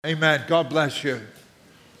Amen. God bless you.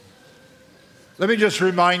 Let me just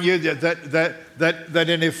remind you that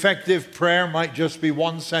an effective prayer might just be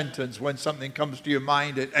one sentence when something comes to your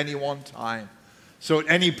mind at any one time. So at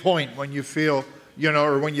any point when you feel,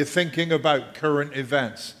 or when you're thinking about current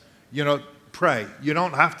events, pray. You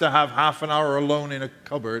don't have to have half an hour alone in a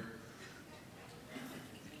cupboard.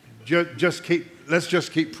 Let's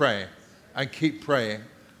just keep praying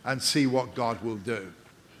and see what God will do.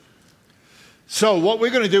 So what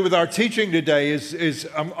we're going to do with our teaching today is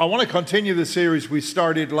I want to continue the series we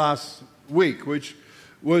started last week, which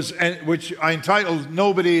I entitled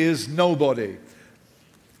 "Nobody is Nobody."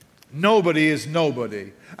 Nobody is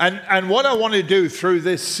nobody. And what I want to do through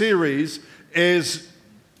this series is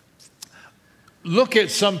look at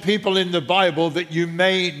some people in the Bible that you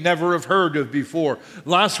may never have heard of before.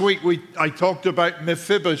 Last week I talked about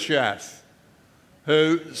Mephibosheth,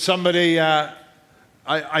 who somebody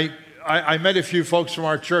I met a few folks from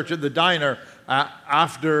our church at the diner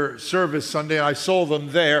after service Sunday. I saw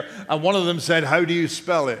them there, and one of them said, "How do you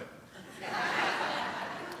spell it?"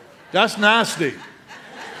 That's nasty.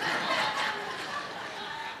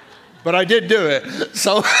 But I did do it.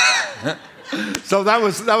 So that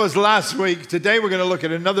was last week. Today we're going to look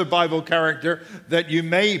at another Bible character that you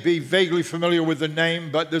may be vaguely familiar with the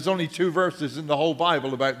name, but there's only 2 verses in the whole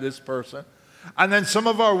Bible about this person. And then some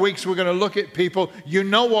of our weeks we're going to look at people, you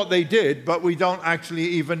know what they did, but we don't actually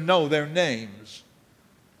even know their names.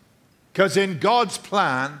 Because in God's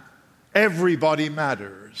plan, everybody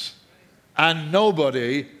matters. And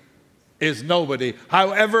nobody is nobody.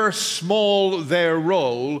 However small their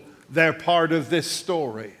role, they're part of this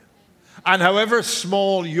story. And however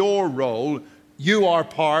small your role, you are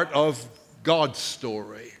part of God's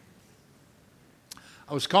story.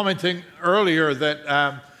 I was commenting earlier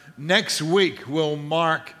that next week will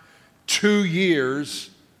mark 2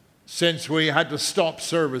 years since we had to stop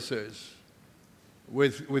services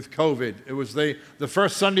with COVID. It was the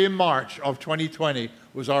first Sunday in March of 2020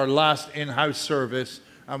 was our last in-house service,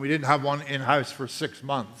 and we didn't have one in-house for 6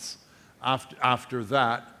 months after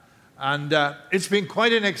that. And it's been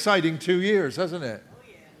quite an exciting 2 years, hasn't it? Oh,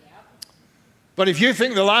 yeah. But if you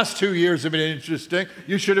think the last 2 years have been interesting,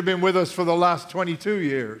 you should have been with us for the last 22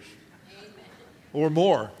 years. Or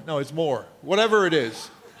more. No, it's more. Whatever it is.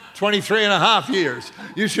 23 and a half years.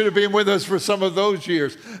 You should have been with us for some of those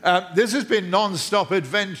years. This has been non-stop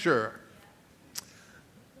adventure.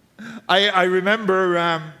 I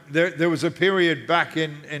remember there was a period back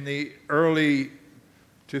in the early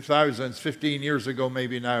 2000s, 15 years ago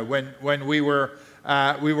maybe now, when we were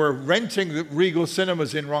renting the Regal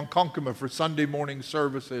Cinemas in Ronkonkoma for Sunday morning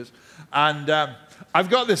services. And I've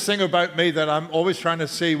got this thing about me that I'm always trying to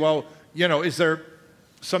see, well, is there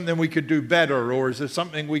something we could do better, or is there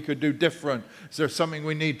something we could do different? Is there something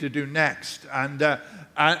we need to do next? And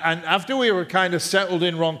after we were kind of settled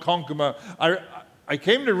in Ronkonkoma, I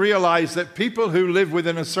came to realize that people who live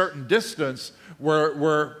within a certain distance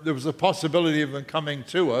there was a possibility of them coming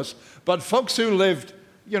to us, but folks who lived,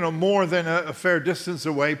 more than a fair distance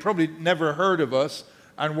away probably never heard of us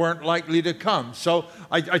and weren't likely to come. So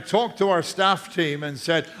I talked to our staff team and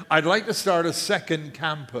said, I'd like to start a second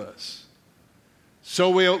campus.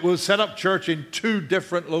 So we'll set up church in 2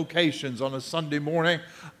 different locations on a Sunday morning.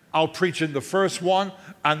 I'll preach in the first one,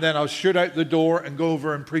 and then I'll shoot out the door and go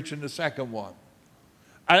over and preach in the second one.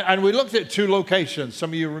 And we looked at 2 locations.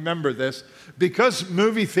 Some of you remember this. Because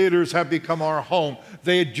movie theaters have become our home,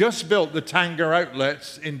 they had just built the Tanger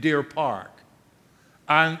outlets in Deer Park.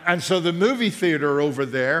 And so the movie theater over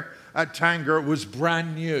there at Tanger was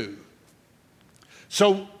brand new.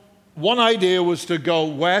 So one idea was to go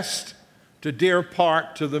west to Deer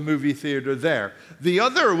Park to the movie theater there. The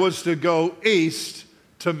other was to go east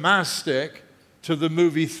to Mastic to the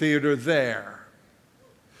movie theater there.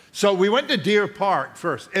 So we went to Deer Park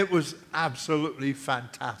first. It was absolutely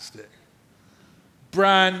fantastic.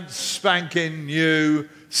 Brand spanking new,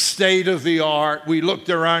 state of the art. We looked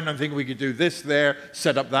around and think we could do this there,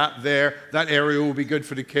 set up that there. That area will be good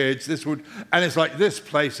for the kids. And it's like, this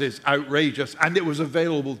place is outrageous. And it was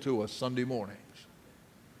available to us Sunday mornings.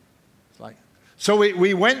 So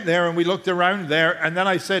we went there and we looked around there. And then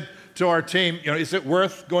I said to our team, is it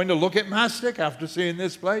worth going to look at Mastic after seeing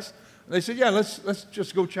this place? And they said, yeah, let's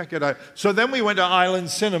just go check it out. So then we went to Island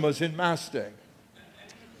Cinemas in Mastic.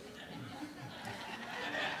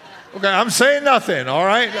 Okay, I'm saying nothing, all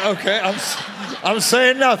right? Okay, I'm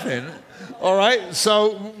saying nothing, all right?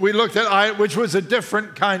 So we looked at, which was a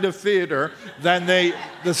different kind of theater than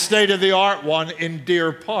the state-of-the-art one in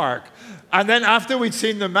Deer Park. And then after we'd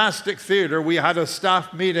seen the Mastic Theater, we had a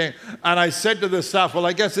staff meeting, and I said to the staff, well,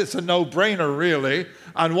 I guess it's a no-brainer, really.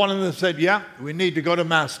 And one of them said, yeah, we need to go to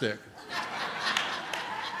Mastic.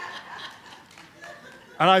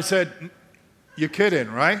 And I said, you're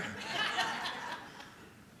kidding, right?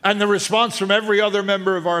 And the response from every other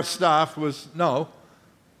member of our staff was, no,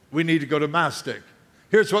 we need to go to Mastic.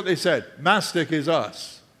 Here's what they said, Mastic is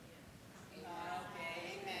us.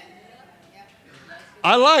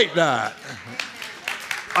 I like that.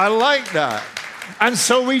 I like that. And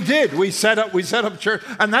so we did. We set up church,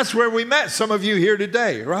 and that's where we met some of you here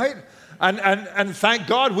today, right? And thank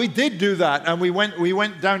God we did do that. And we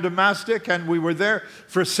went down to Mastic, and we were there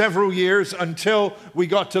for several years until we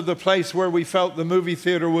got to the place where we felt the movie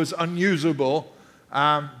theater was unusable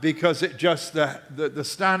because it just the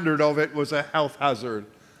standard of it was a health hazard.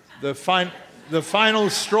 The final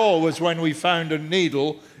straw was when we found a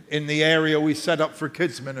needle in the area we set up for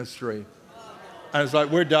kids ministry. And it's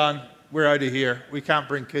like, we're done. We're out of here. We can't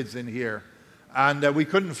bring kids in here. And we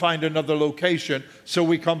couldn't find another location, so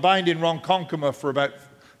we combined in Ronkonkoma for about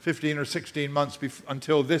 15 or 16 months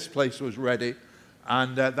until this place was ready,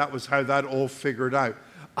 and that was how that all figured out.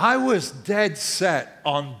 I was dead set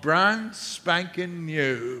on brand spanking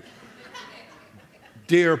new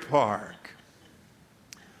Deer Park.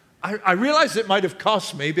 I realize it might have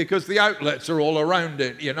cost me because the outlets are all around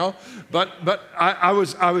it, you know, but I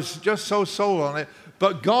was just so sold on it.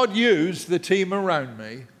 But God used the team around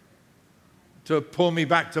me to pull me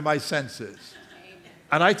back to my senses.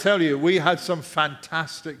 And I tell you, we had some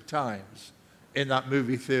fantastic times in that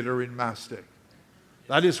movie theater in Mastic.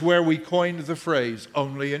 That is where we coined the phrase,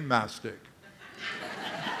 only in Mastic.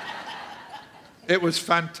 It was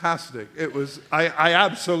fantastic. I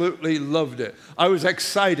absolutely loved it. I was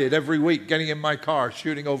excited every week getting in my car,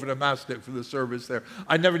 shooting over to Mastic for the service there.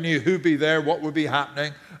 I never knew who'd be there, what would be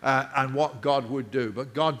happening, and what God would do.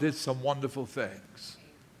 But God did some wonderful things.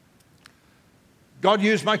 God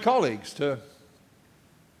used my colleagues to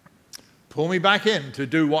pull me back in to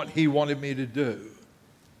do what he wanted me to do.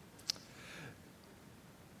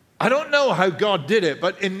 I don't know how God did it,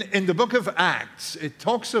 but in the book of Acts, it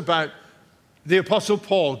talks about the Apostle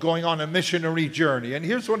Paul going on a missionary journey. And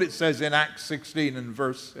here's what it says in Acts 16 and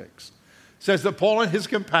verse 6. It says that Paul and his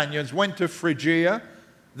companions went to Phrygia,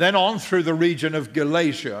 then on through the region of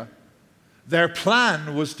Galatia. Their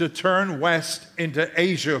plan was to turn west into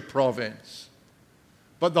Asia province.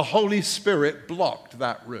 But the Holy Spirit blocked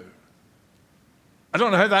that route. I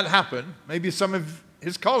don't know how that happened. Maybe some of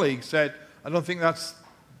his colleagues said, I don't think that's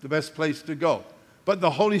the best place to go. But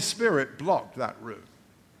the Holy Spirit blocked that route.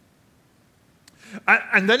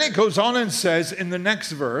 And then it goes on and says in the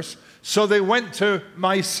next verse, so they went to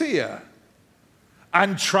Mysia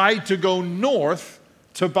and tried to go north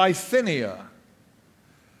to Bithynia.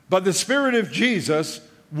 But the Spirit of Jesus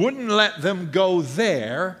wouldn't let them go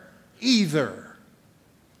there either.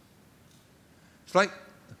 It's like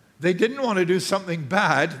they didn't want to do something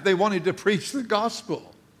bad. They wanted to preach the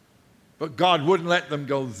gospel. But God wouldn't let them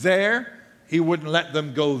go there. He wouldn't let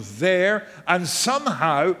them go there. And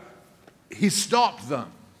somehow, he stopped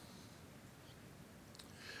them.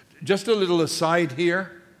 Just a little aside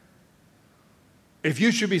here. If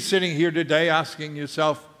you should be sitting here today asking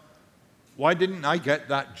yourself, why didn't I get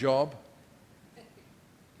that job?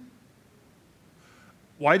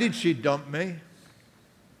 Why did she dump me?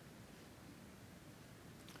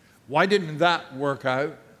 Why didn't that work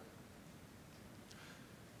out?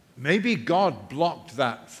 Maybe God blocked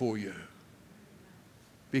that for you.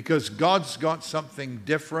 Because God's got something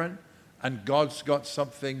different and God's got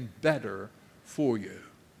something better for you.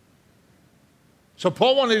 So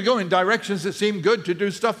Paul wanted to go in directions that seemed good, to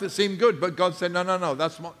do stuff that seemed good, but God said, no,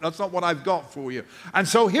 that's not what I've got for you. And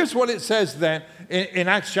so here's what it says then in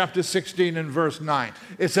Acts chapter 16 and verse 9.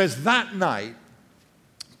 It says, that night,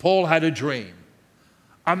 Paul had a dream.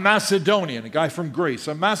 A Macedonian, a guy from Greece,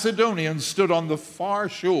 a Macedonian stood on the far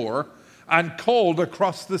shore and called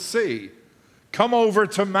across the sea, come over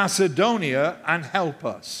to Macedonia and help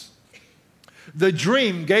us. The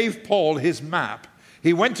dream gave Paul his map.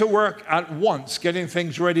 He went to work at once getting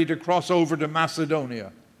things ready to cross over to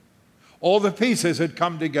Macedonia. All the pieces had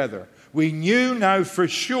come together. We knew now for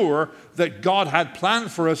sure that God had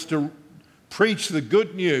planned for us to preach the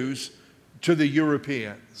good news to the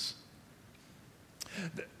Europeans.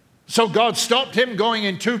 So God stopped him going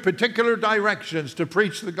in two particular directions to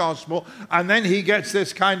preach the gospel, and then he gets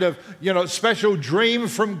this kind of, special dream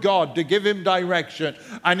from God to give him direction.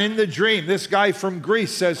 And in the dream, this guy from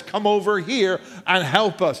Greece says, come over here and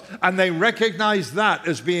help us. And they recognize that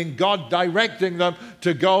as being God directing them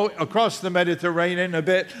to go across the Mediterranean a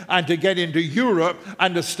bit and to get into Europe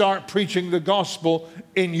and to start preaching the gospel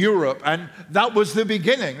in Europe. And that was the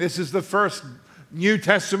beginning. This is the first New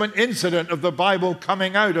Testament incident of the Bible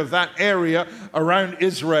coming out of that area around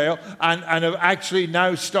Israel and are actually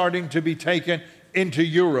now starting to be taken into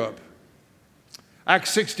Europe.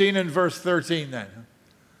 Acts 16 and verse 13 then.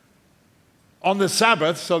 On the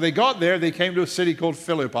Sabbath, so they got there, they came to a city called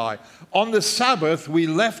Philippi. On the Sabbath, we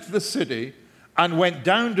left the city and went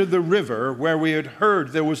down to the river where we had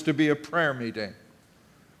heard there was to be a prayer meeting.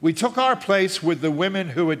 We took our place with the women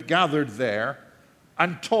who had gathered there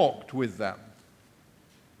and talked with them.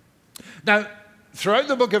 Now, throughout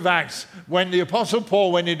the book of Acts, when the Apostle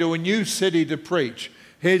Paul went into a new city to preach,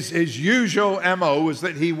 his usual MO was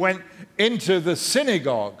that he went into the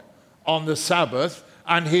synagogue on the Sabbath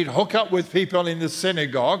and he'd hook up with people in the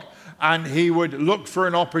synagogue and he would look for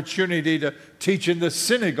an opportunity to teach in the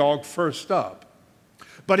synagogue first up.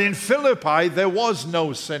 But in Philippi, there was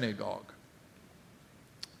no synagogue.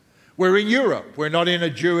 We're in Europe. We're not in a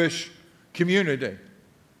Jewish community.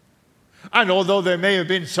 And although there may have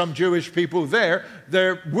been some Jewish people there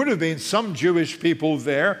would have been some Jewish people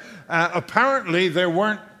there. Apparently, there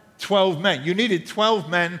weren't 12 men. You needed 12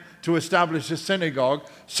 men to establish a synagogue,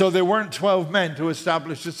 so there weren't 12 men to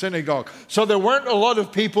establish a synagogue. So there weren't a lot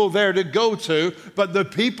of people there to go to, but the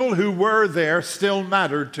people who were there still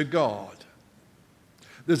mattered to God.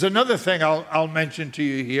 There's another thing I'll mention to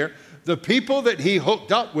you here. The people that he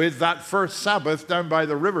hooked up with that first Sabbath down by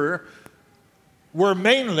the river were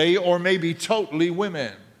mainly or maybe totally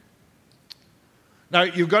women. Now,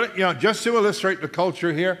 you've got to, just to illustrate the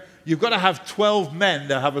culture here, you've got to have 12 men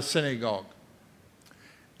to have a synagogue.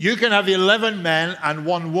 You can have 11 men and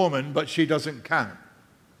 1 woman, but she doesn't count.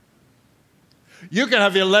 You can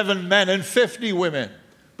have 11 men and 50 women,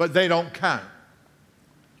 but they don't count.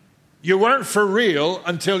 You weren't for real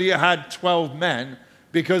until you had 12 men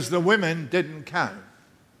because the women didn't count.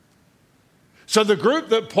 So the group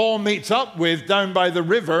that Paul meets up with down by the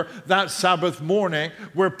river that Sabbath morning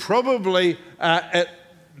were probably,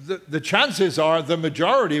 the chances are the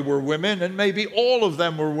majority were women and maybe all of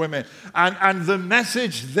them were women. And the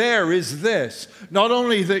message there is this: not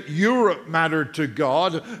only that Europe mattered to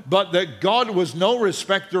God, but that God was no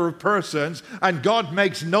respecter of persons and God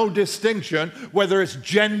makes no distinction whether it's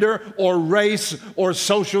gender or race or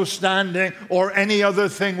social standing or any other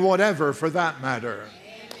thing whatever for that matter.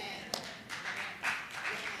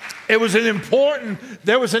 It was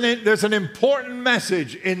there's an important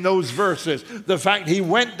message in those verses. The fact he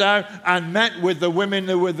went down and met with the women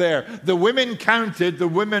who were there. The women counted, the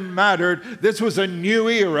women mattered. This was a new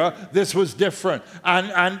era. This was different.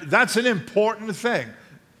 And that's an important thing.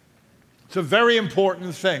 It's a very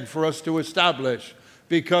important thing for us to establish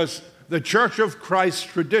because the Church of Christ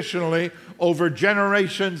traditionally, over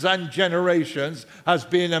generations and generations, has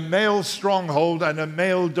been a male stronghold and a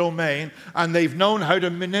male domain, and they've known how to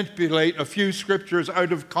manipulate a few scriptures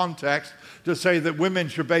out of context to say that women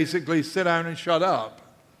should basically sit down and shut up.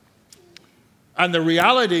 And the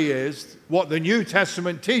reality is, what the New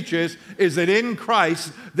Testament teaches is that in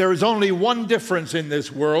Christ, there is only one difference in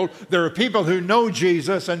this world. There are people who know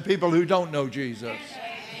Jesus and people who don't know Jesus.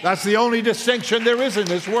 That's the only distinction there is in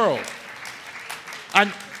this world.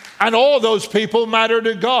 And all those people matter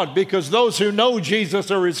to God because those who know Jesus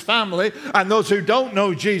are his family and those who don't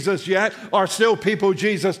know Jesus yet are still people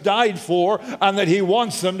Jesus died for and that he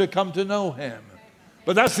wants them to come to know him.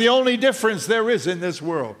 But that's the only difference there is in this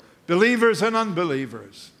world. Believers and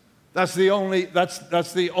unbelievers. That's the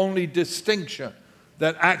only distinction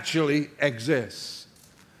that actually exists.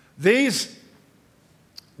 These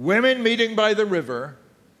women meeting by the river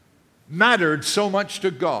mattered so much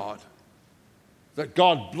to God that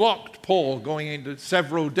God blocked Paul going into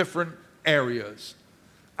several different areas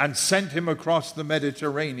and sent him across the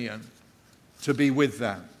Mediterranean to be with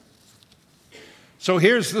them. So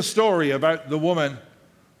here's the story about the woman,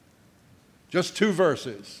 just 2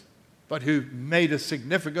 verses, but who made a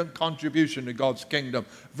significant contribution to God's kingdom.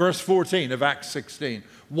 Verse 14 of Acts 16.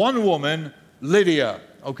 One woman, Lydia,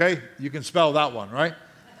 okay? You can spell that one, right?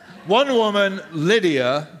 One woman,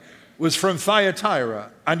 Lydia, was from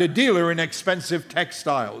Thyatira and a dealer in expensive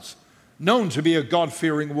textiles, known to be a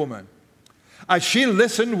God-fearing woman. As she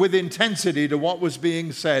listened with intensity to what was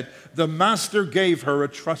being said, the master gave her a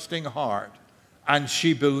trusting heart, and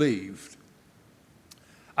she believed.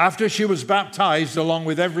 After she was baptized, along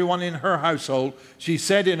with everyone in her household, she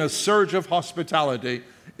said in a surge of hospitality,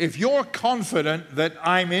 "If you're confident that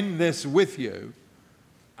I'm in this with you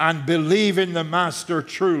and believe in the master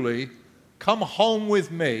truly, come home with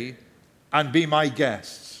me and be my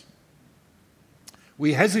guests."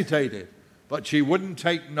 We hesitated, but she wouldn't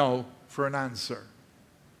take no for an answer.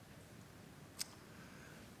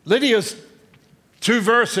 Lydia's 2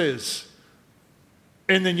 verses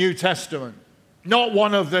in the New Testament not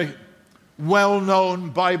one of the well-known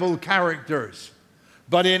Bible characters.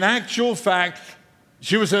 But in actual fact,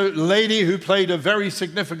 she was a lady who played a very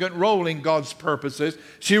significant role in God's purposes.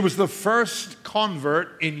 She was the first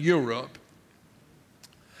convert in Europe.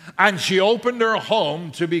 And she opened her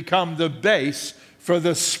home to become the base for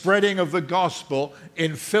the spreading of the gospel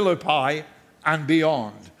in Philippi and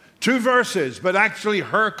beyond. 2 verses, but actually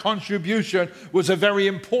her contribution was a very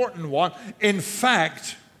important one. In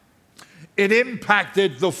fact, it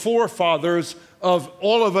impacted the forefathers of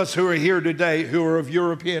all of us who are here today who are of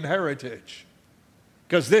European heritage.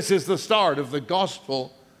 Because this is the start of the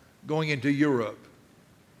gospel going into Europe.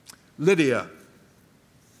 Lydia.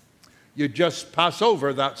 You just pass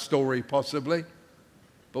over that story possibly.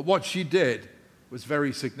 But what she did was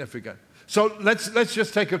very significant. So let's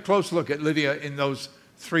just take a close look at Lydia in those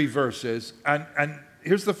 3 verses. And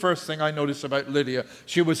here's the first thing I notice about Lydia.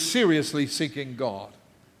 She was seriously seeking God.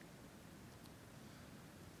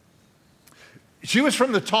 She was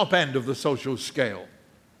from the top end of the social scale.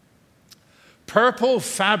 Purple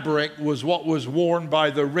fabric was what was worn by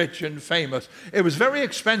the rich and famous. It was very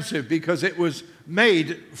expensive because it was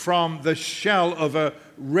made from the shell of a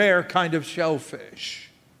rare kind of shellfish.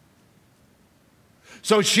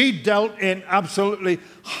 So she dealt in absolutely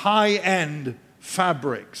high-end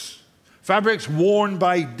fabrics worn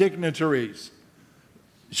by dignitaries.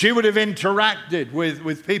 She would have interacted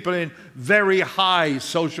with people in very high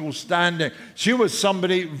social standing. She was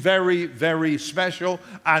somebody very, very special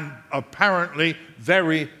and apparently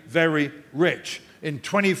very, very rich. In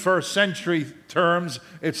 21st century terms,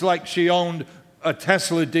 it's like she owned a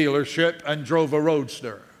Tesla dealership and drove a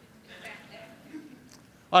Roadster.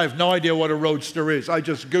 I have no idea what a Roadster is. I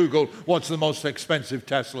just Googled what's the most expensive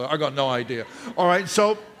Tesla. I got no idea. All right,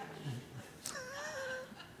 so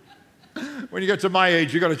when you get to my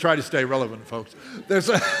age, you've got to try to stay relevant, folks.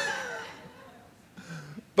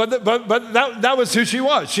 But that was who she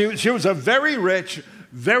was. She was a very rich,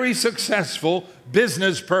 very successful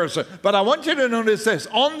business person. But I want you to notice this.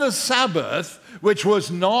 On the Sabbath, which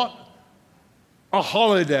was not a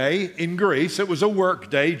holiday in Greece, it was a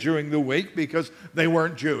work day during the week because they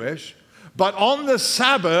weren't Jewish. But on the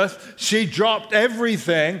Sabbath, she dropped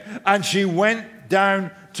everything and she went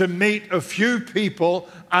down to meet a few people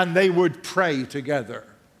and they would pray together.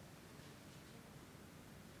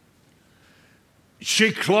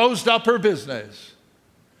 She closed up her business.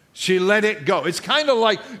 She let it go. It's kind of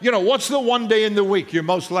like, what's the one day in the week you're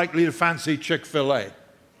most likely to fancy Chick-fil-A?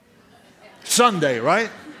 Sunday, right?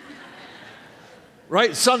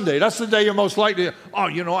 Right? Sunday. That's the day you're most likely to,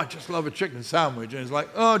 I just love a chicken sandwich. And it's like,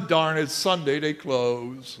 oh, darn, it's Sunday, they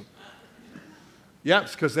close. Yeah,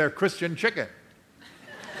 it's because they're Christian chicken.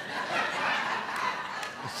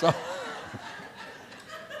 So,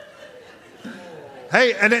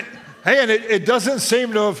 it doesn't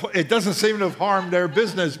seem to have harmed their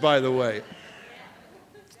business, by the way.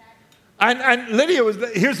 And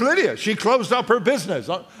here's Lydia. She closed up her business.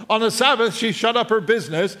 On the Sabbath, she shut up her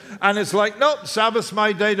business, and it's like, nope, Sabbath's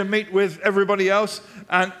my day to meet with everybody else,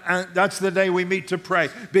 and that's the day we meet to pray,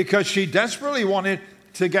 because she desperately wanted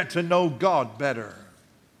to get to know God better.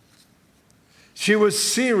 She was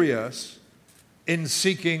serious in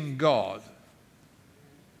seeking God.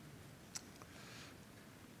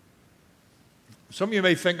 Some of you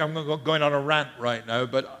may think I'm going on a rant right now,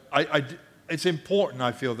 but it's important,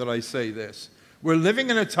 I feel, that I say this. We're living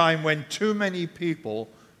in a time when too many people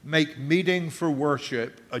make meeting for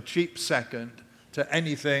worship a cheap second to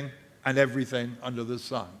anything and everything under the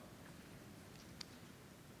sun.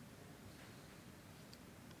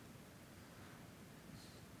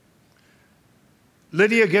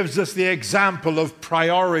 Lydia gives us the example of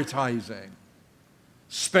prioritizing,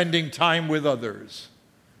 spending time with others,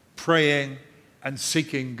 praying and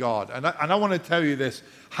seeking God. And I want to tell you this,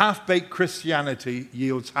 half-baked Christianity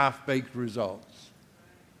yields half-baked results.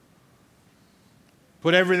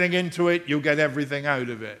 Put everything into it, you'll get everything out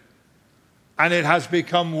of it. And it has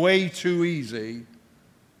become way too easy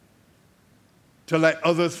to let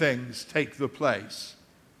other things take the place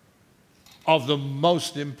of the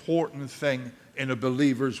most important thing in a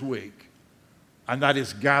believer's week, and that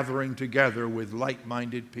is gathering together with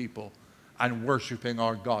like-minded people and worshiping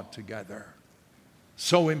our God together.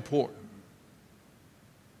 So important.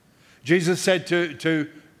 Jesus said to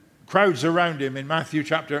crowds around him in Mark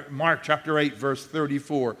chapter 8, verse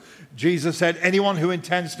 34, Jesus said, anyone who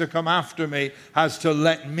intends to come after me has to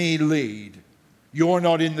let me lead. You're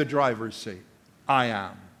not in the driver's seat. I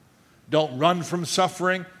am. Don't run from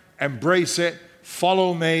suffering. Embrace it.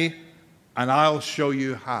 Follow me, and I'll show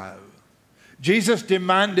you how. Jesus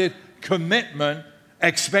demanded commitment,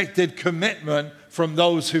 expected commitment from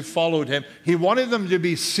those who followed him. He wanted them to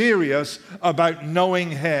be serious about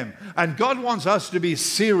knowing him. And God wants us to be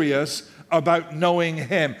serious about knowing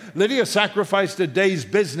him. Lydia sacrificed a day's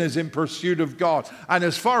business in pursuit of God. And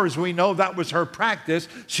as far as we know, that was her practice.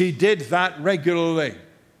 She did that regularly.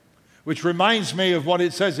 Which reminds me of what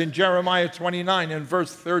it says in Jeremiah 29 and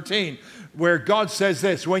verse 13, where God says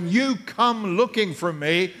this, when you come looking for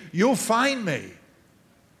me, you'll find me.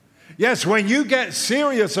 Yes, when you get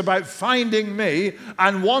serious about finding me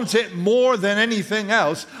and want it more than anything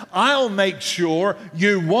else, I'll make sure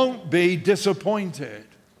you won't be disappointed.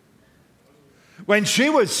 When she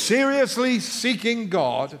was seriously seeking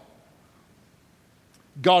God,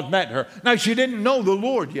 God met her. Now, she didn't know the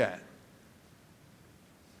Lord yet.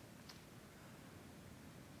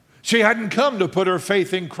 She hadn't come to put her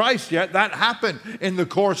faith in Christ yet. That happened in the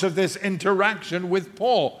course of this interaction with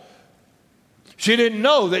Paul. She didn't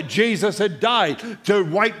know that Jesus had died to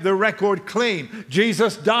wipe the record clean.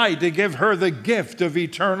 Jesus died to give her the gift of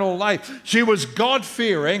eternal life. She was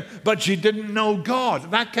God-fearing, but she didn't know God.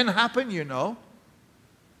 That can happen, you know.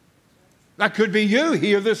 That could be you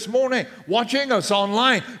here this morning, watching us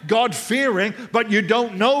online, God-fearing, but you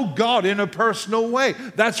don't know God in a personal way.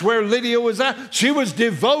 That's where Lydia was at. She was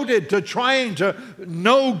devoted to trying to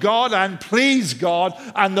know God and please God.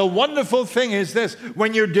 And the wonderful thing is this,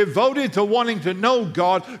 when you're devoted to wanting to know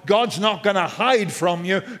God, God's not going to hide from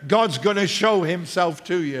you. God's going to show himself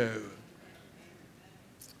to you.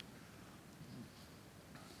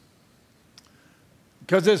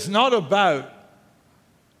 Because it's not about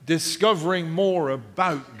discovering more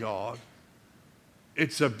about God.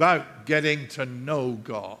 It's about getting to know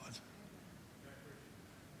God.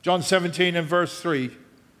 John 17 and verse 3,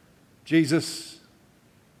 Jesus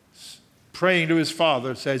praying to his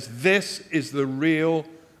Father says, this is the real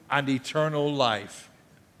and eternal life.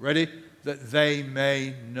 Ready? That they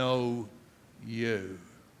may know you.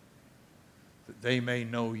 That they may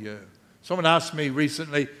know you. Someone asked me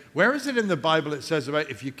recently, where is it in the Bible it says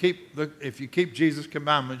about if you keep Jesus'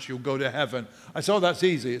 commandments, you'll go to heaven? I said, oh, that's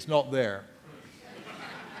easy. It's not there.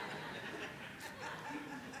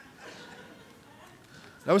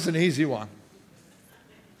 That was an easy one.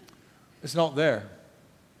 It's not there.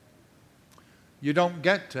 You don't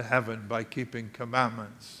get to heaven by keeping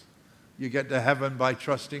commandments. You get to heaven by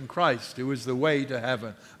trusting Christ, who is the way to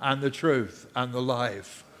heaven and the truth and the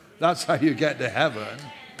life. That's how you get to heaven,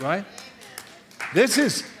 right? This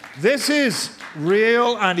is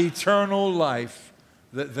real and eternal life,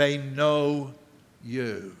 that they know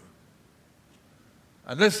you.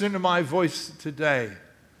 And listening to my voice today,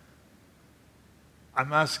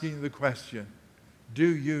 I'm asking the question,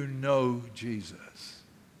 do you know Jesus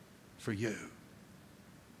for you?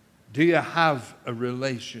 Do you have a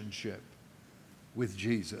relationship with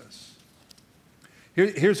Jesus?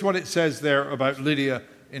 Here's what it says there about Lydia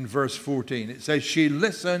in verse 14. It says, she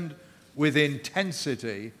listened with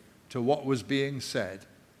intensity to what was being said.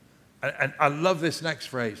 And I love this next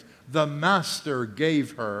phrase. The master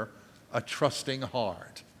gave her a trusting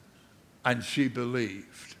heart, and she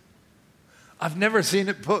believed. I've never seen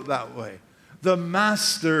it put that way. The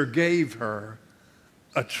master gave her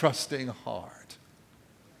a trusting heart,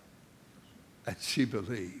 and she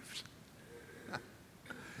believed.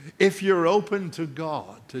 If you're open to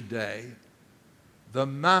God today, the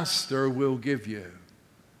master will give you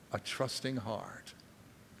a trusting heart.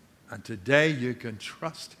 And today you can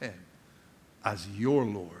trust him as your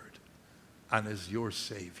Lord and as your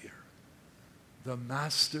Savior. The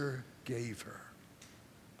master gave her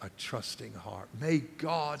a trusting heart. May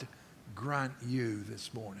God grant you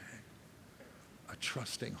this morning a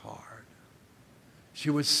trusting heart. She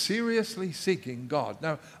was seriously seeking God.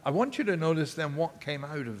 Now, I want you to notice then what came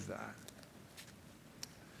out of that.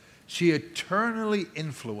 She eternally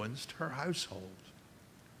influenced her household.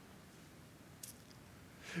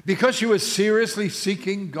 Because she was seriously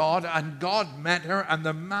seeking God, and God met her, and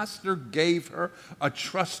the master gave her a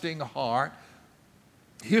trusting heart.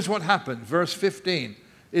 Here's what happened. Verse 15.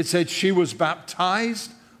 It said she was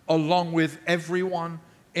baptized along with everyone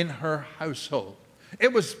in her household.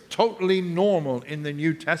 It was totally normal in the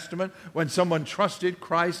New Testament. When someone trusted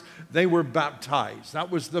Christ, they were baptized. That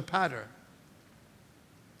was the pattern.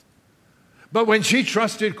 But when she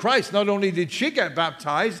trusted Christ, not only did she get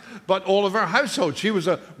baptized, but all of her household. She was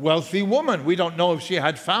a wealthy woman. We don't know if she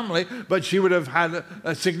had family, but she would have had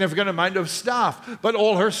a significant amount of staff. But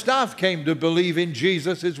all her staff came to believe in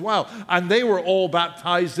Jesus as well. And they were all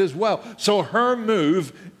baptized as well. So her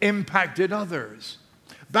move impacted others.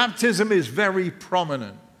 Baptism is very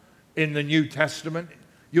prominent in the New Testament.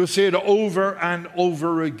 You'll see it over and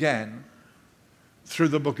over again through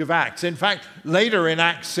the book of Acts. In fact, later in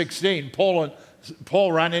Acts 16, Paul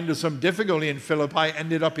Paul ran into some difficulty in Philippi,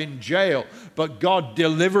 ended up in jail, but God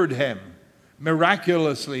delivered him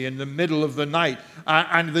miraculously in the middle of the night.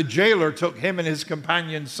 And the jailer took him and his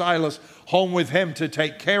companion Silas home with him to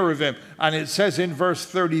take care of him. And it says in verse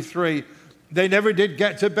 33, they never did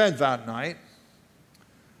get to bed that night.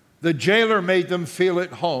 The jailer made them feel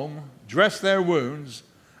at home, dressed their wounds,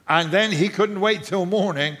 and then he couldn't wait till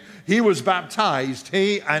morning. He was baptized,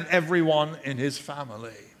 he and everyone in his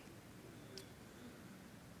family.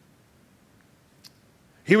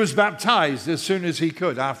 He was baptized as soon as he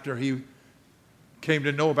could after he came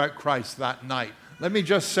to know about Christ that night. Let me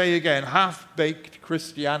just say again, half-baked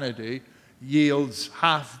Christianity yields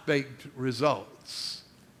half-baked results.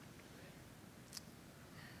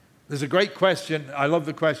 There's a great question, I love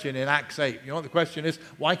the question in Acts 8. You know what the question is?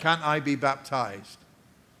 Why can't I be baptized?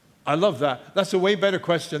 I love that. That's a way better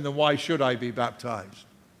question than why should I be baptized?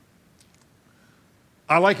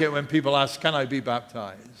 I like it when people ask, can I be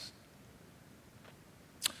baptized?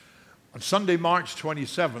 On Sunday, March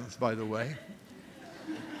 27th, by the way,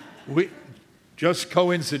 just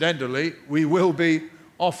coincidentally, we will be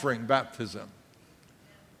offering baptism.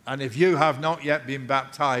 And if you have not yet been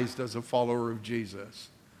baptized as a follower of Jesus,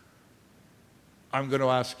 I'm going to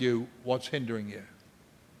ask you, what's hindering you?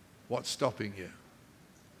 What's stopping you?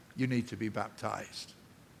 You need to be baptized.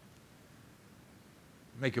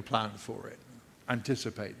 Make a plan for it.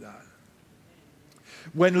 Anticipate that.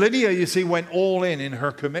 When Lydia, you see, went all in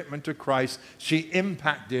her commitment to Christ, she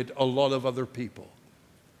impacted a lot of other people.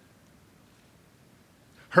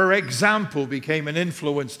 Her example became an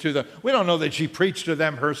influence to them. We don't know that she preached to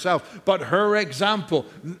them herself, but her example,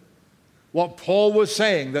 what Paul was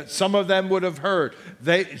saying that some of them would have heard,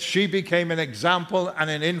 she became an example and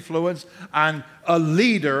an influence and a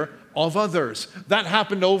leader of others. That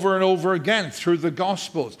happened over and over again through the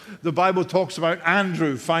Gospels. The Bible talks about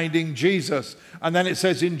Andrew finding Jesus. And then it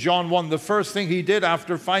says in John 1, the first thing he did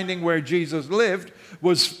after finding where Jesus lived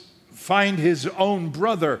was find his own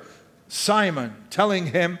brother, Simon, telling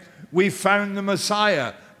him, we found the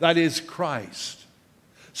Messiah, that is Christ.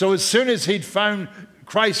 So as soon as he'd found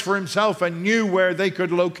Christ for himself and knew where they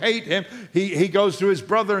could locate him, he goes to his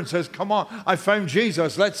brother and says, come on, I found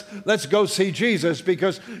Jesus. Let's go see Jesus.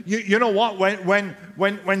 Because you know what?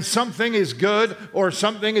 When something is good or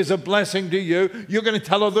something is a blessing to you, you're going to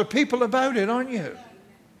tell other people about it, aren't you?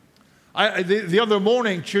 The other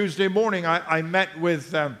morning, Tuesday morning, I met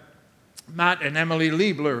with Matt and Emily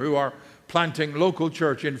Liebler, who are planting local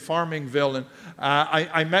church in Farmingville, and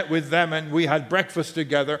I met with them and we had breakfast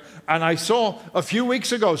together. And I saw a few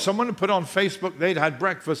weeks ago someone had put on Facebook they'd had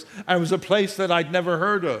breakfast, and it was a place that I'd never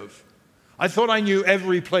heard of. I thought I knew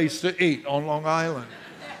every place to eat on Long Island,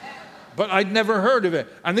 but I'd never heard of it.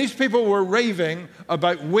 And these people were raving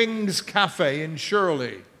about Wings Cafe in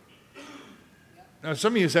Shirley. Now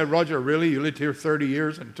some of you said, Roger, really? You lived here 30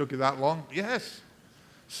 years and it took you that long? Yes.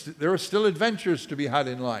 There are still adventures to be had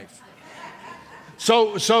in life.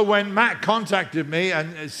 So when Matt contacted me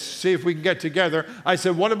and see if we can get together, I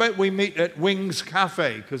said, what about we meet at Wings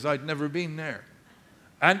Cafe? Because I'd never been there.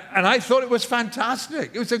 And I thought it was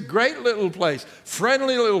fantastic. It was a great little place,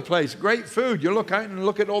 friendly little place, great food. You look out and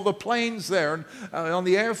look at all the planes there and, on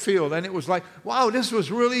the airfield, and it was like, wow, this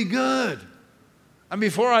was really good. And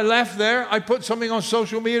before I left there, I put something on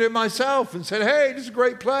social media myself and said, hey, this is a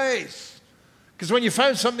great place. Because when you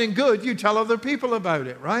found something good, you tell other people about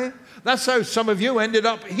it, right? That's how some of you ended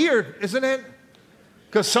up here, isn't it?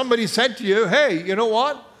 Because somebody said to you, hey, you know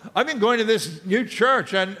what? I've been going to this new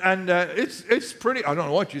church, and it's pretty, I don't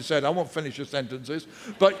know what you said. I won't finish your sentences.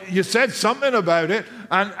 But you said something about it,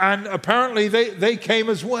 and apparently they came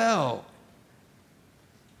as well.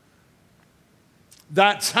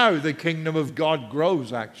 That's how the kingdom of God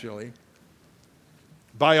grows, actually.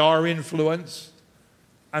 By our influence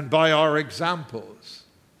and by our examples.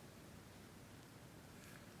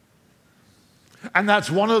 And that's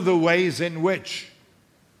one of the ways in which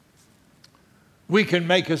we can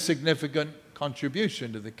make a significant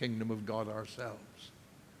contribution to the kingdom of God ourselves.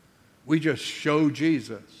 We just show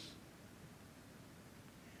Jesus.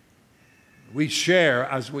 We share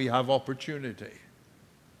as we have opportunity.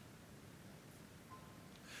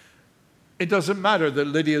 It doesn't matter that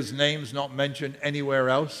Lydia's name's not mentioned anywhere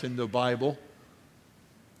else in the Bible.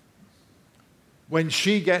 When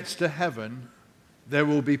she gets to heaven, there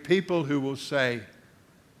will be people who will say,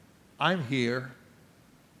 I'm here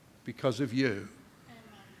because of you.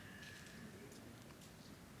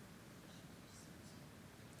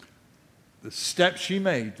 The steps she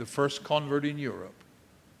made, the first convert in Europe,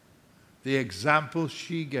 the example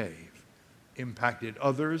she gave, impacted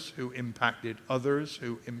others who impacted others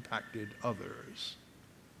who impacted others.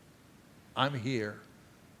 I'm here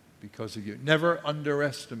because of you. Never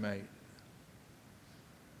underestimate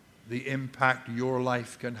the impact your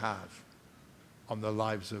life can have on the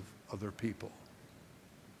lives of other people.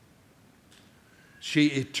 She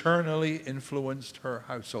eternally influenced her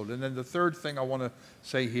household. And then the third thing I want to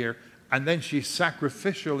say here, and then she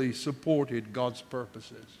sacrificially supported God's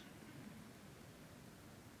purposes.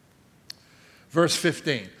 Verse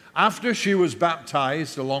 15. After she was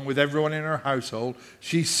baptized, along with everyone in her household,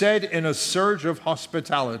 she said in a surge of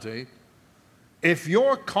hospitality, if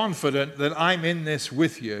you're confident that I'm in this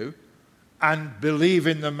with you and believe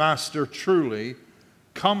in the Master truly,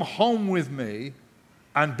 come home with me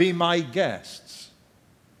and be my guests.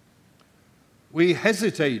 We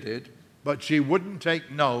hesitated, but she wouldn't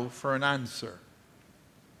take no for an answer.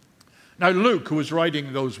 Now Luke, who was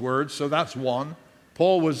writing those words, so that's one.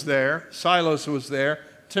 Paul was there, Silas was there,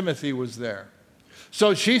 Timothy was there.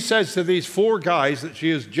 So she says to these 4 guys that she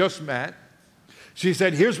has just met, she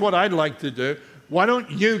said, here's what I'd like to do. Why don't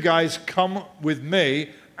you guys come with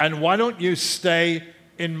me, and why don't you stay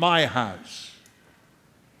in my house?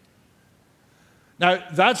 Now,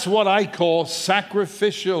 that's what I call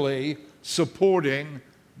sacrificially supporting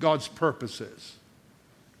God's purposes.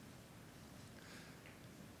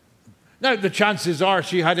 Now, the chances are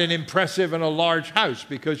she had an impressive and a large house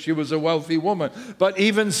because she was a wealthy woman. But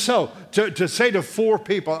even so, to say to 4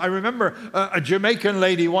 people, I remember a Jamaican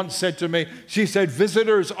lady once said to me, she said,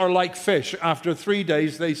 visitors are like fish. After 3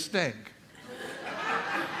 days, they stink.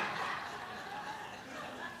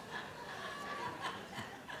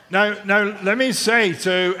 Now, let me say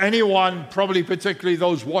to anyone, probably particularly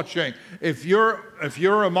those watching, if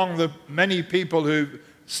you're among the many people who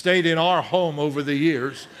stayed in our home over the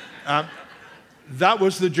years, that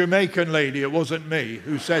was the Jamaican lady. It wasn't me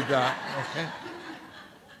who said that. Okay?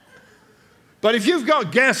 But if you've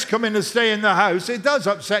got guests coming to stay in the house, it does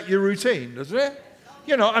upset your routine, doesn't it?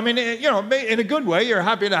 You know, I mean, in a good way, you're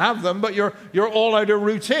happy to have them, but you're all out of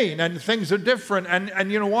routine, and things are different.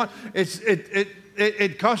 And you know what?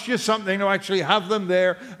 It costs you something to actually have them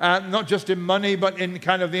there, not just in money, but in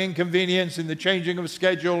kind of the inconvenience, in the changing of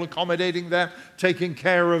schedule, accommodating them, taking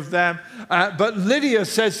care of them. But Lydia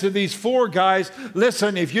says to these 4 guys,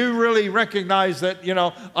 listen, if you really recognize that,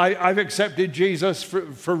 I've accepted Jesus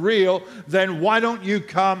for real, then why don't you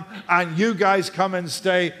come and you guys come and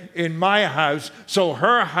stay in my house? So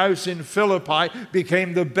her house in Philippi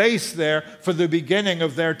became the base there for the beginning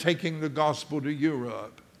of their taking the gospel to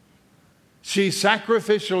Europe. She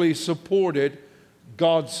sacrificially supported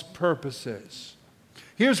God's purposes.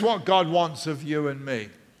 Here's what God wants of you and me.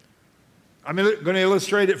 I'm going to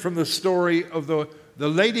illustrate it from the story of the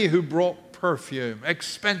lady who brought perfume,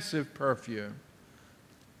 expensive perfume.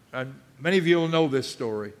 And many of you will know this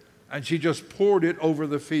story. And she just poured it over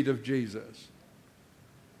the feet of Jesus.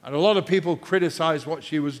 And a lot of people criticized what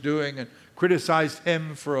she was doing and criticized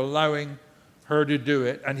him for allowing her to do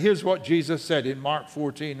it. And here's what Jesus said in Mark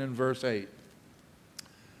 14 and verse 8.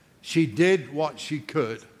 She did what she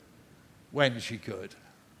could when she could.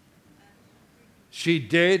 She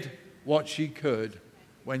did what she could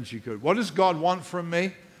when she could. What does God want from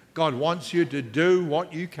me? God wants you to do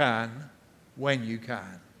what you can when you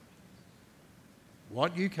can.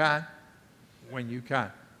 What you can when you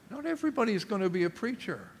can. Not everybody is going to be a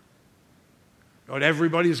preacher. Not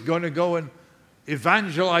everybody is going to go and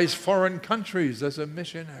evangelize foreign countries as a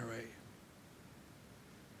missionary.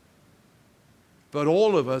 But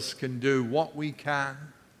all of us can do what we can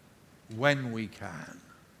when we can.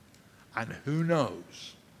 And who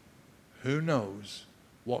knows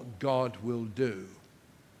what God will do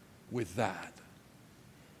with that.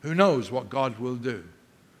 Who knows what God will do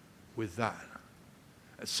with that.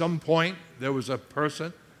 At some point, there was a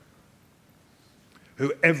person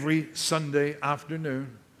who every Sunday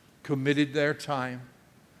afternoon committed their time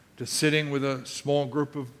to sitting with a small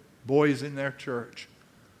group of boys in their church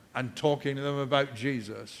and talking to them about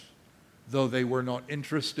Jesus, though they were not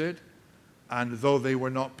interested, and though they were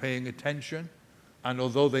not paying attention, and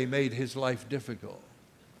although they made his life difficult.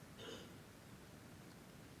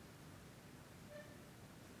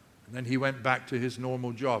 And then he went back to his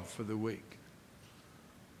normal job for the week.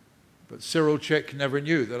 But Cyril Chick never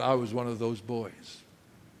knew that I was one of those boys,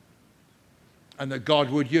 and that God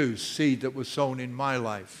would use seed that was sown in my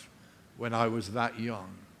life when I was that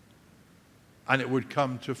young. And it would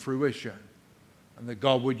come to fruition. And that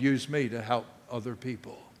God would use me to help other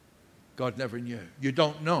people. God never knew. You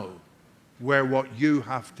don't know where what you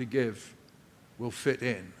have to give will fit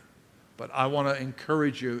in. But I want to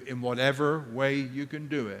encourage you in whatever way you can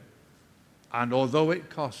do it. And although it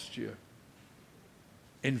costs you,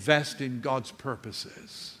 invest in God's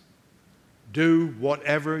purposes. Do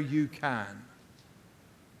whatever you can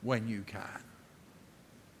when you can.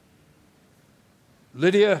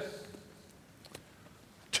 Lydia,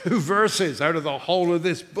 2 verses out of the whole of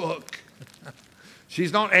this book.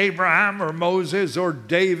 She's not Abraham or Moses or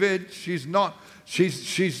David. She's not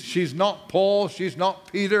Paul. She's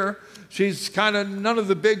not Peter. She's kind of none of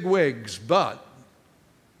the big wigs, but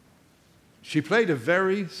she played a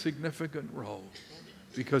very significant role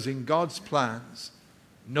because in God's plans,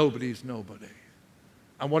 nobody's nobody.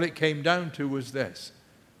 And what it came down to was this.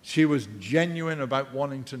 She was genuine about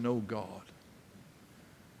wanting to know God.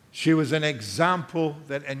 She was an example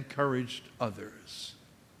that encouraged others.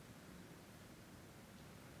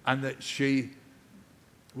 And that she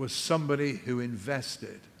was somebody who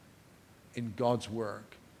invested in God's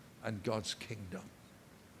work and God's kingdom.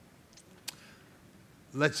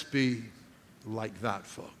 Let's be like that,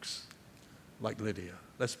 folks. Like Lydia.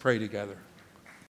 Let's pray together.